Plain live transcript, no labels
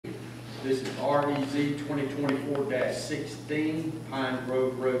This is REZ 2024-16, Pine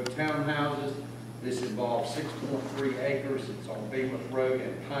Grove Road Townhouses. This involves 6.3 acres. It's on Bemiss Road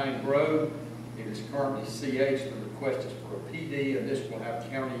and Pine Grove. It is currently CH. The request is for a PD, and this will have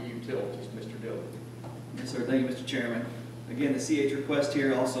county utilities. Mr. Dillard. Yes, sir. Thank you, Mr. Chairman. Again, the CH request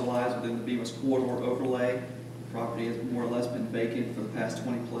here also lies within the Bemiss corridor overlay. The property has more or less been vacant for the past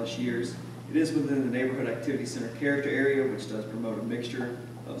 20 plus years. It is within the Neighborhood Activity Center character area, which does promote a mixture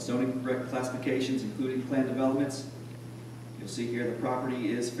of zoning classifications, including planned developments. You'll see here the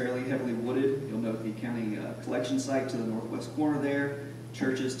property is fairly heavily wooded. You'll note the county collection site to the northwest corner there,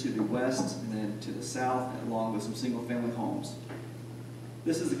 churches to the west, and then to the south, along with some single-family homes.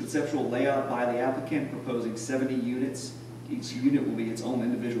 This is the conceptual layout by the applicant, proposing 70 units. Each unit will be its own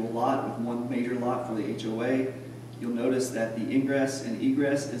individual lot with one major lot for the HOA. You'll notice that the ingress and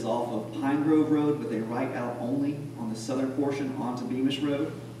egress is off of Pine Grove Road with a right out only on the southern portion onto Bemiss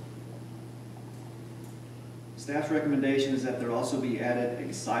Road. Staff's recommendation is that there also be added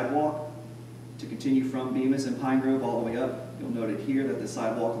a sidewalk to continue from Bemiss and Pine Grove all the way up. You'll note it here that the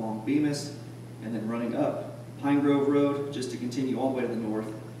sidewalk along Bemiss and then running up Pine Grove Road just to continue all the way to the north,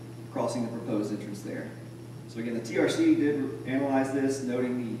 crossing the proposed entrance there. So again, the TRC did analyze this,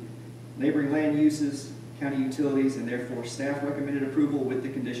 noting the neighboring land uses, county utilities, and therefore staff recommended approval with the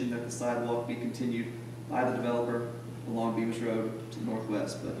condition that the sidewalk be continued by the developer along Bemiss Road to the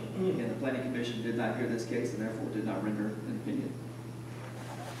northwest. But again, the Planning Commission did not hear this case and therefore did not render an opinion.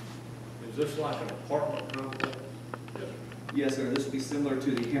 Is this like an apartment complex? Yes. Yes, sir. This will be similar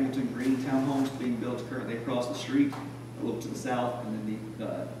to the Hamilton Green townhomes being built currently across the street, a little to the south, and then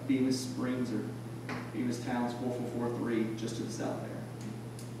the Bemiss Springs or Bemiss Towns 4443 just to the south there.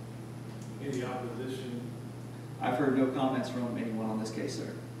 Any opposition? I've heard no comments from anyone on this case,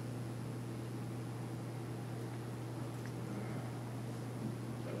 sir.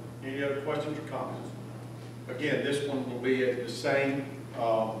 Any other questions or comments? Again, this one will be at the same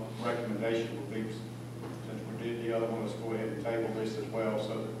recommendation. Will be, since we did the other one, let's go ahead and table this as well so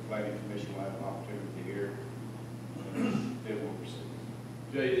that the Planning Commission will have an opportunity to hear. It will proceed.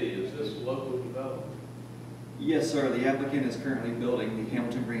 JD, is this local development? Yes, sir. The applicant is currently building the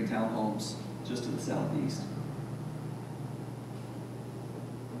Hamilton Green townhomes just to the southeast.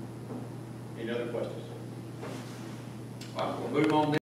 Any other questions? All right, we'll move on.